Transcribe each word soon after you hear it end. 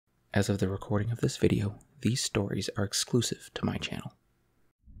As of the recording of this video, these stories are exclusive to my channel.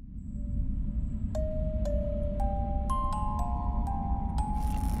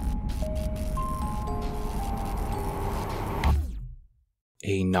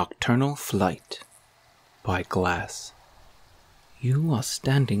 A Nocturnal Flight by Glass. You are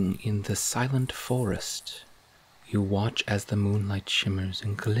standing in the silent forest. You watch as the moonlight shimmers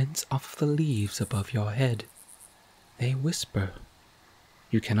and glints off the leaves above your head. They whisper.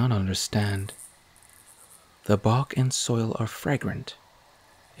 You cannot understand. The bark and soil are fragrant.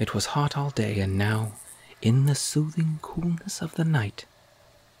 It was hot all day, and now, in the soothing coolness of the night,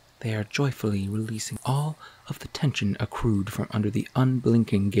 they are joyfully releasing all of the tension accrued from under the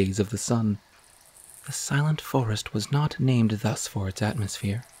unblinking gaze of the sun. The silent forest was not named thus for its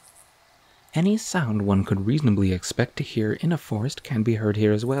atmosphere. Any sound one could reasonably expect to hear in a forest can be heard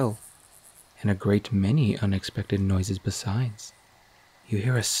here as well, and a great many unexpected noises besides. You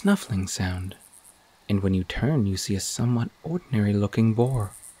hear a snuffling sound, and when you turn you see a somewhat ordinary-looking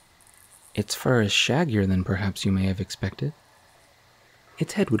boar. Its fur is shaggier than perhaps you may have expected.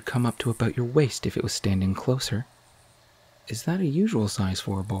 Its head would come up to about your waist if it was standing closer. Is that a usual size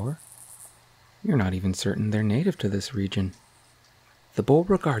for a boar? You're not even certain they're native to this region. The boar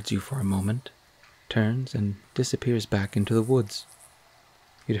regards you for a moment, turns, and disappears back into the woods.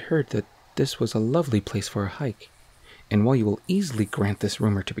 You'd heard that this was a lovely place for a hike, and while you will easily grant this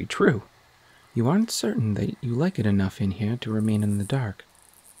rumor to be true, you aren't certain that you like it enough in here to remain in the dark.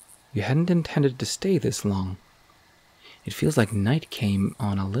 You hadn't intended to stay this long. It feels like night came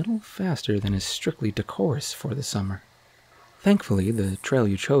on a little faster than is strictly decorous for the summer. Thankfully, the trail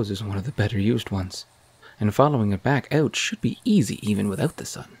you chose is one of the better used ones, and following it back out should be easy even without the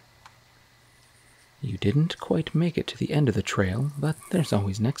sun. You didn't quite make it to the end of the trail, but there's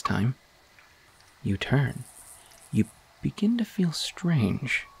always next time. You turn. You begin to feel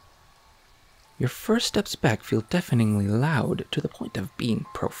strange. Your first steps back feel deafeningly loud to the point of being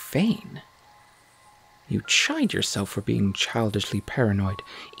profane. You chide yourself for being childishly paranoid,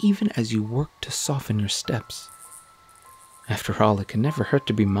 even as you work to soften your steps. After all, it can never hurt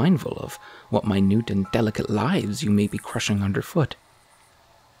to be mindful of what minute and delicate lives you may be crushing underfoot.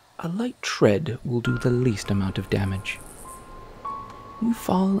 A light tread will do the least amount of damage. You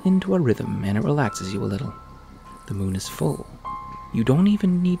fall into a rhythm and it relaxes you a little. The moon is full. You don't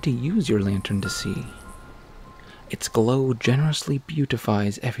even need to use your lantern to see. Its glow generously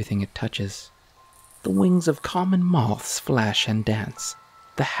beautifies everything it touches. The wings of common moths flash and dance.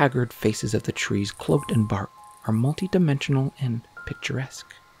 The haggard faces of the trees cloaked in bark are multidimensional and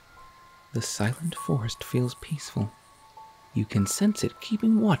picturesque. The silent forest feels peaceful. You can sense it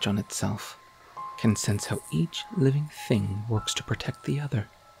keeping watch on itself, can sense how each living thing works to protect the other.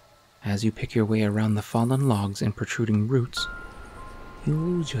 As you pick your way around the fallen logs and protruding roots, you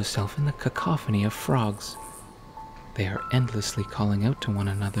lose yourself in the cacophony of frogs. They are endlessly calling out to one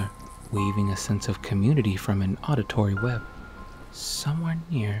another, weaving a sense of community from an auditory web. Somewhere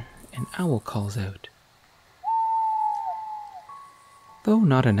near, an owl calls out. Though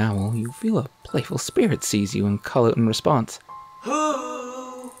not an owl, you feel a playful spirit seize you and call out in response.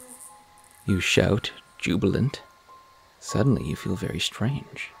 Hoo! You shout, jubilant. Suddenly you feel very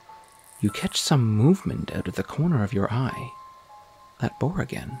strange. You catch some movement out of the corner of your eye. That boar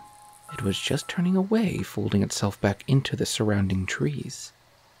again. It was just turning away, folding itself back into the surrounding trees.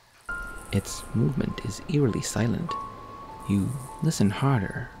 Its movement is eerily silent. You listen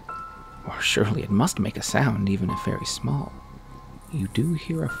harder, or surely it must make a sound, even if very small. You do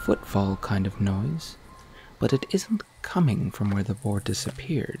hear a footfall kind of noise, but it isn't coming from where the boar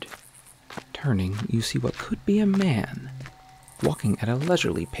disappeared. Turning, you see what could be a man, walking at a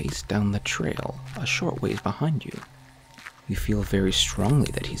leisurely pace down the trail a short ways behind you. You feel very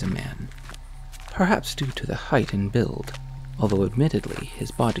strongly that he's a man, perhaps due to the height and build, although admittedly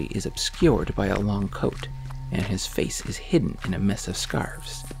his body is obscured by a long coat, and his face is hidden in a mess of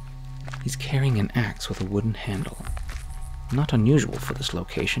scarves. He's carrying an axe with a wooden handle. Not unusual for this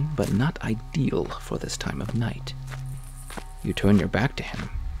location, but not ideal for this time of night. You turn your back to him.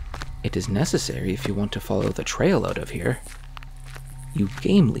 It is necessary if you want to follow the trail out of here. You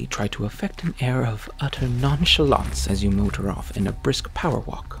gamely try to affect an air of utter nonchalance as you motor off in a brisk power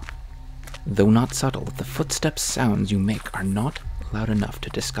walk. Though not subtle, the footsteps sounds you make are not loud enough to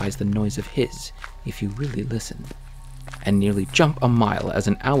disguise the noise of his if you really listen, and nearly jump a mile as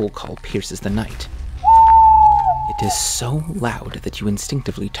an owl call pierces the night. It is so loud that you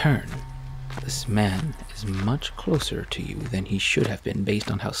instinctively turn. This man is much closer to you than he should have been based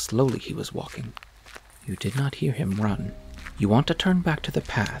on how slowly he was walking. You did not hear him run. You want to turn back to the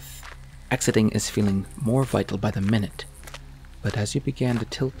path. Exiting is feeling more vital by the minute. But as you began to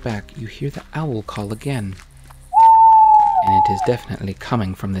tilt back, you hear the owl call again. And it is definitely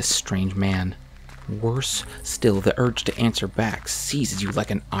coming from this strange man. Worse still, the urge to answer back seizes you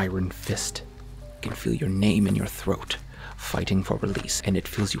like an iron fist. You can feel your name in your throat, fighting for release, and it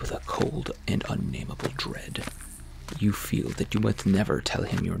fills you with a cold and unnameable dread. You feel that you must never tell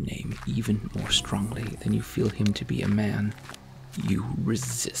him your name, even more strongly than you feel him to be a man. You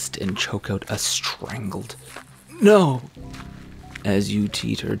resist and choke out a strangled "No!" as you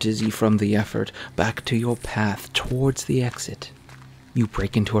teeter dizzy from the effort back to your path towards the exit. You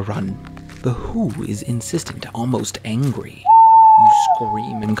break into a run. The who is insistent, almost angry. You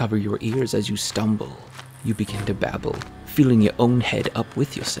scream and cover your ears as you stumble. You begin to babble, feeling your own head up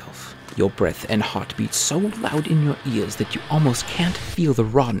with yourself. Your breath and heartbeat so loud in your ears that you almost can't feel the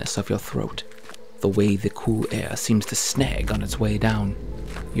rawness of your throat. The way the cool air seems to snag on its way down.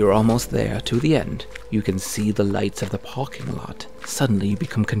 You're almost there, to the end. You can see the lights of the parking lot. Suddenly you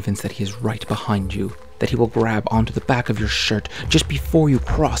become convinced that he is right behind you, that he will grab onto the back of your shirt just before you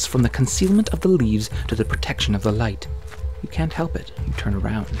cross from the concealment of the leaves to the protection of the light. You can't help it. You turn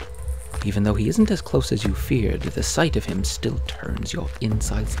around. Even though he isn't as close as you feared, the sight of him still turns your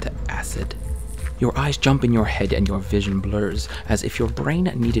insides to acid. Your eyes jump in your head and your vision blurs, as if your brain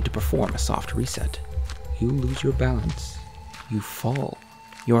needed to perform a soft reset. You lose your balance. You fall.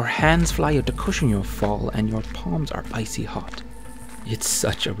 Your hands fly out to cushion your fall, and your palms are icy hot. It's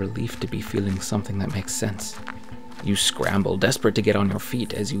such a relief to be feeling something that makes sense. You scramble, desperate to get on your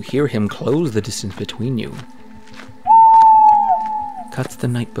feet, as you hear him close the distance between you. Cuts the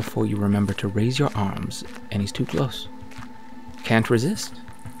night before you remember to raise your arms, and he's too close. Can't resist.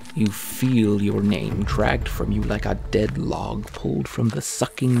 You feel your name dragged from you like a dead log pulled from the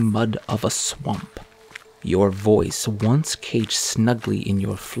sucking mud of a swamp. Your voice, once caged snugly in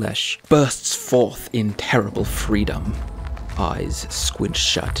your flesh, bursts forth in terrible freedom. Eyes squint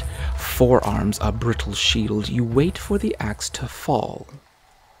shut, forearms a brittle shield. You wait for the axe to fall.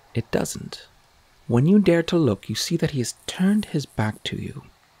 It doesn't. When you dare to look, you see that he has turned his back to you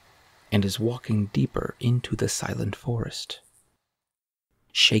and is walking deeper into the silent forest.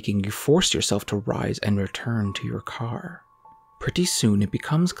 Shaking, you force yourself to rise and return to your car. Pretty soon it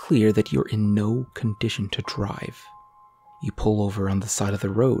becomes clear that you're in no condition to drive. You pull over on the side of the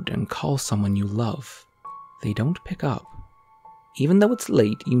road and call someone you love. They don't pick up. Even though it's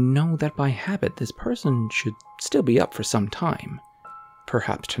late, you know that by habit this person should still be up for some time.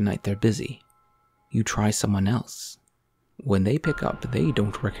 Perhaps tonight they're busy. You try someone else. When they pick up, they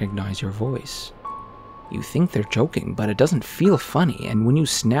don't recognize your voice. You think they're joking, but it doesn't feel funny, and when you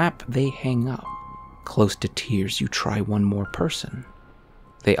snap, they hang up. Close to tears, you try one more person.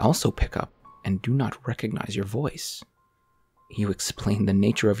 They also pick up and do not recognize your voice. You explain the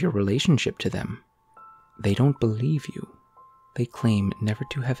nature of your relationship to them. They don't believe you. They claim never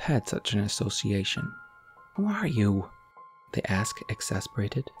to have had such an association. Who are you? They ask,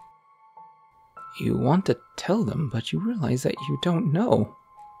 exasperated. You want to tell them, but you realize that you don't know.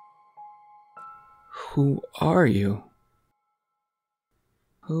 Who are you?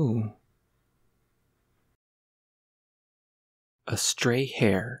 Who? A Stray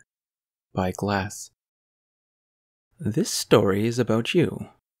Hair by Glass. This story is about you.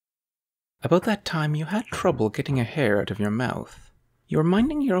 About that time you had trouble getting a hair out of your mouth. You were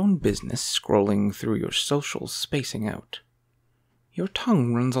minding your own business, scrolling through your socials, spacing out. Your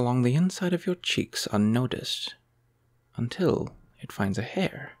tongue runs along the inside of your cheeks unnoticed, until it finds a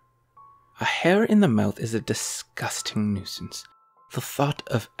hair. A hair in the mouth is a disgusting nuisance. The thought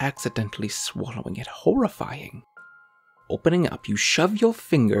of accidentally swallowing it horrifying. Opening up, you shove your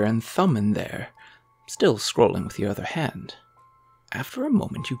finger and thumb in there, still scrolling with your other hand. After a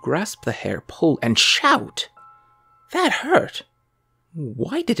moment, you grasp the hair, pull, and shout! That hurt!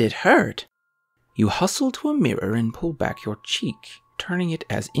 Why did it hurt? You hustle to a mirror and pull back your cheek, turning it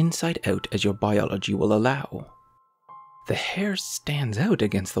as inside out as your biology will allow. The hair stands out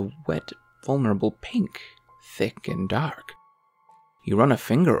against the wet, vulnerable pink, thick and dark. You run a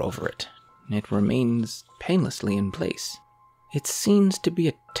finger over it, and it remains painlessly in place. It seems to be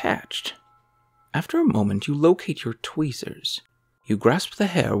attached. After a moment, you locate your tweezers. You grasp the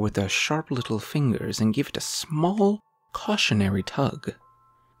hair with their sharp little fingers and give it a small, cautionary tug.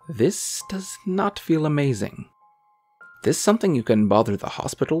 This does not feel amazing. This something you can bother the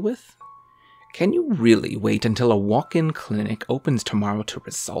hospital with? Can you really wait until a walk-in clinic opens tomorrow to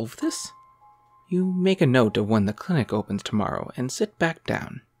resolve this? You make a note of when the clinic opens tomorrow and sit back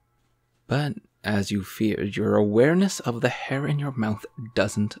down. But, as you feared, your awareness of the hair in your mouth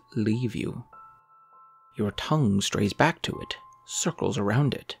doesn't leave you. Your tongue strays back to it, circles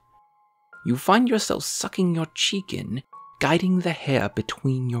around it. You find yourself sucking your cheek in, guiding the hair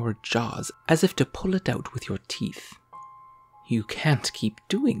between your jaws as if to pull it out with your teeth. You can't keep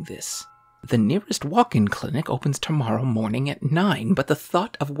doing this. The nearest walk-in clinic opens tomorrow morning at 9, but the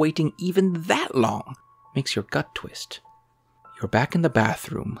thought of waiting even that long makes your gut twist. You're back in the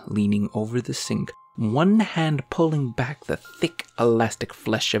bathroom, leaning over the sink, one hand pulling back the thick, elastic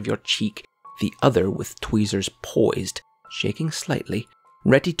flesh of your cheek, the other with tweezers poised, shaking slightly,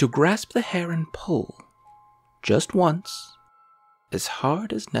 ready to grasp the hair and pull. Just once, as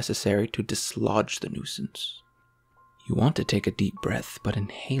hard as necessary to dislodge the nuisance. You want to take a deep breath, but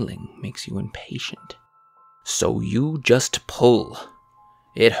inhaling makes you impatient. So you just pull.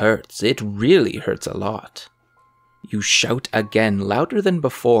 It hurts. It really hurts a lot. You shout again, louder than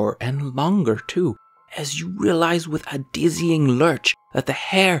before, and longer too, as you realize with a dizzying lurch that the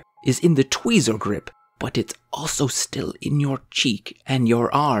hair is in the tweezer grip, but it's also still in your cheek, and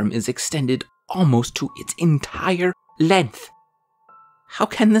your arm is extended almost to its entire length. How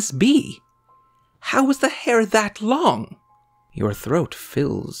can this be? How is the hair that long? Your throat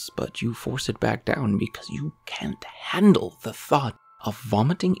fills, but you force it back down because you can't handle the thought of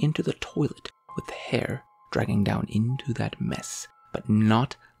vomiting into the toilet with the hair dragging down into that mess, but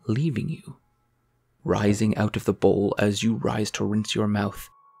not leaving you. Rising out of the bowl as you rise to rinse your mouth,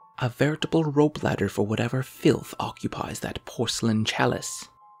 a veritable rope ladder for whatever filth occupies that porcelain chalice.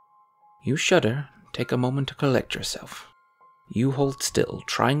 You shudder, take a moment to collect yourself. You hold still,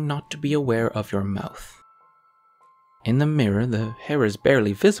 trying not to be aware of your mouth. In the mirror, the hair is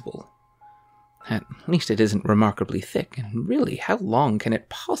barely visible. At least it isn't remarkably thick, and really, how long can it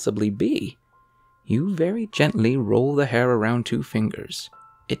possibly be? You very gently roll the hair around 2 fingers.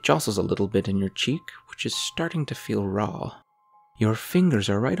 It jostles a little bit in your cheek, which is starting to feel raw. Your fingers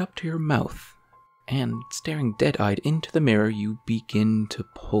are right up to your mouth, and staring dead-eyed into the mirror, you begin to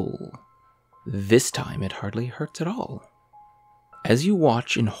pull. This time it hardly hurts at all. As you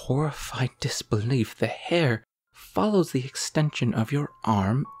watch in horrified disbelief, the hair follows the extension of your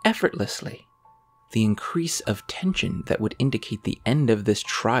arm effortlessly. The increase of tension that would indicate the end of this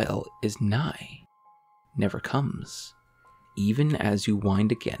trial is nigh. Never comes. Even as you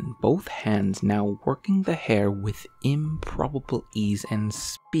wind again, both hands now working the hair with improbable ease and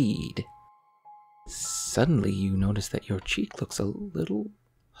speed. Suddenly you notice that your cheek looks a little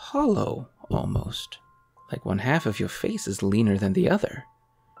hollow, almost. Like one half of your face is leaner than the other.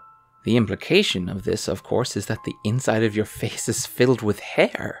 The implication of this, of course, is that the inside of your face is filled with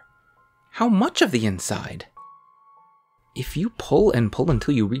hair. How much of the inside? If you pull and pull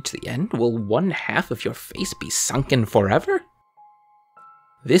until you reach the end, will one half of your face be sunken forever?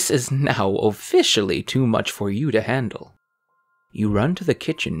 This is now officially too much for you to handle. You run to the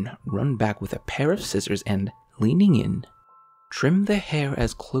kitchen, run back with a pair of scissors, and, leaning in, trim the hair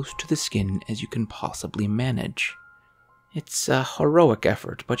as close to the skin as you can possibly manage. It's a heroic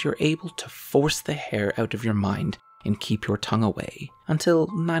effort, but you're able to force the hair out of your mind and keep your tongue away until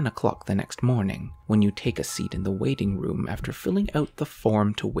 9 o'clock the next morning, when you take a seat in the waiting room after filling out the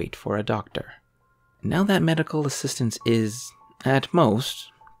form to wait for a doctor. Now that medical assistance is, at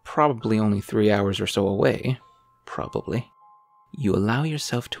most, probably only 3 hours or so away, you allow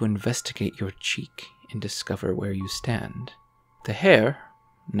yourself to investigate your cheek and discover where you stand. The hair,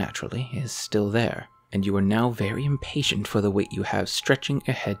 naturally, is still there, and you are now very impatient for the wait you have stretching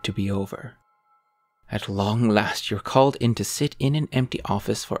ahead to be over. At long last, you're called in to sit in an empty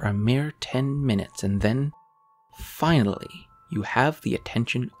office for a mere 10 minutes, and then, finally, you have the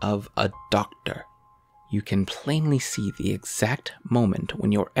attention of a doctor. You can plainly see the exact moment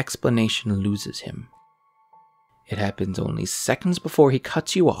when your explanation loses him. It happens only seconds before he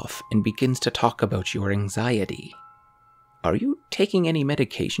cuts you off and begins to talk about your anxiety. Are you taking any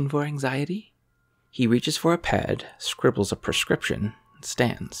medication for anxiety? He reaches for a pad, scribbles a prescription, and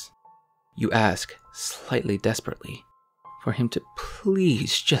stands. You ask, slightly desperately, for him to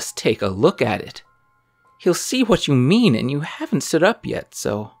please just take a look at it. He'll see what you mean, and you haven't stood up yet,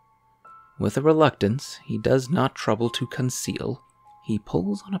 so... With a reluctance he does not trouble to conceal, he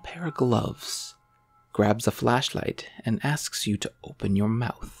pulls on a pair of gloves, grabs a flashlight, and asks you to open your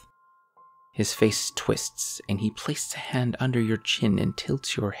mouth. His face twists, and he places a hand under your chin and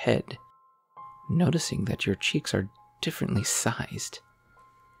tilts your head, noticing that your cheeks are differently sized.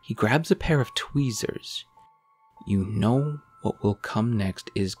 He grabs a pair of tweezers. You know what will come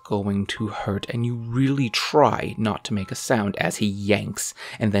next is going to hurt, and you really try not to make a sound as he yanks,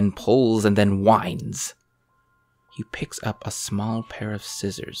 and then pulls, and then whines. He picks up a small pair of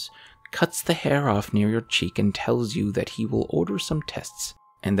scissors, cuts the hair off near your cheek, and tells you that he will order some tests,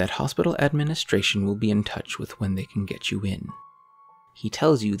 and that hospital administration will be in touch with when they can get you in. He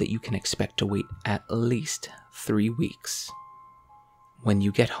tells you that you can expect to wait at least 3 weeks. When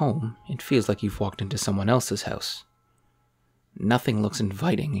you get home, it feels like you've walked into someone else's house. Nothing looks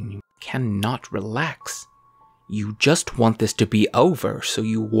inviting and you cannot relax. You just want this to be over, so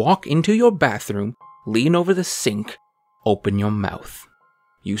you walk into your bathroom, lean over the sink, open your mouth.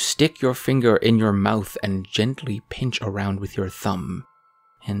 You stick your finger in your mouth and gently pinch around with your thumb.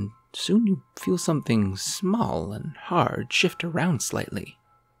 And soon you feel something small and hard shift around slightly.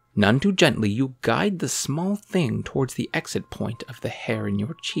 None too gently, you guide the small thing towards the exit point of the hair in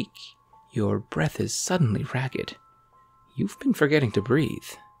your cheek. Your breath is suddenly ragged. You've been forgetting to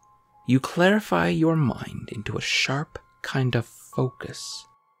breathe. You clarify your mind into a sharp kind of focus.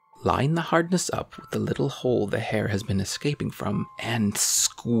 Line the hardness up with the little hole the hair has been escaping from, and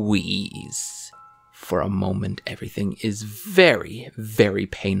squeeze. For a moment, everything is very, very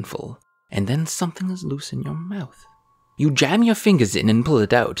painful, and then something is loose in your mouth. You jam your fingers in and pull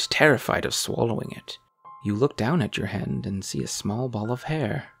it out, terrified of swallowing it. You look down at your hand and see a small ball of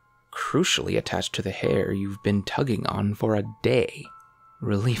hair, crucially attached to the hair you've been tugging on for a day.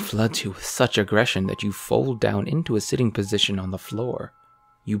 Relief floods you with such aggression that you fold down into a sitting position on the floor.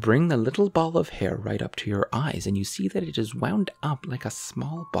 You bring the little ball of hair right up to your eyes and you see that it is wound up like a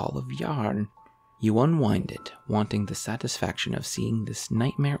small ball of yarn. You unwind it, wanting the satisfaction of seeing this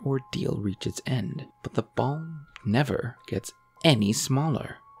nightmare ordeal reach its end, but the ball never gets any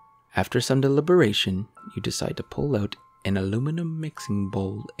smaller. After some deliberation, you decide to pull out an aluminum mixing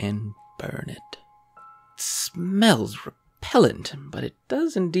bowl and burn it. It smells repellent, but it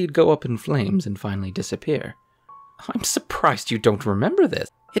does indeed go up in flames and finally disappear. I'm surprised you don't remember this.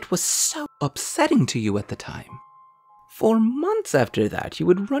 It was so upsetting to you at the time. For months after that, you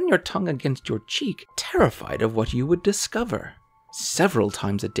would run your tongue against your cheek, terrified of what you would discover. Several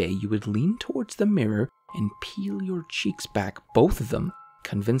times a day, you would lean towards the mirror and peel your cheeks back, both of them,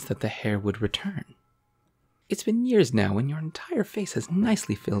 convinced that the hair would return. It's been years now, and your entire face has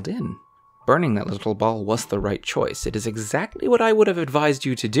nicely filled in. Burning that little ball was the right choice. It is exactly what I would have advised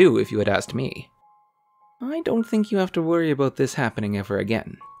you to do if you had asked me. I don't think you have to worry about this happening ever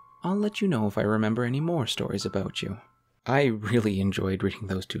again. I'll let you know if I remember any more stories about you. I really enjoyed reading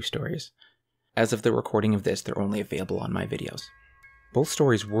those 2 stories. As of the recording of this, they're only available on my videos. Both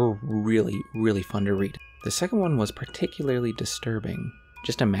stories were really, really fun to read. The second one was particularly disturbing.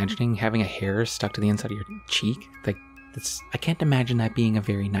 Just imagining having a hair stuck to the inside of your cheek, I can't imagine that being a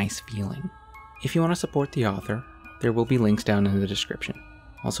very nice feeling. If you want to support the author, there will be links down in the description.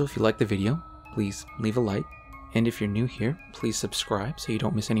 Also, if you like the video, please leave a like, and if you're new here, please subscribe so you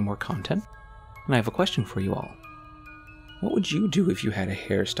don't miss any more content. And I have a question for you all. What would you do if you had a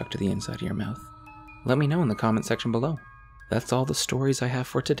hair stuck to the inside of your mouth? Let me know in the comment section below. That's all the stories I have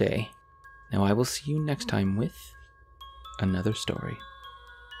for today. Now I will see you next time with another story.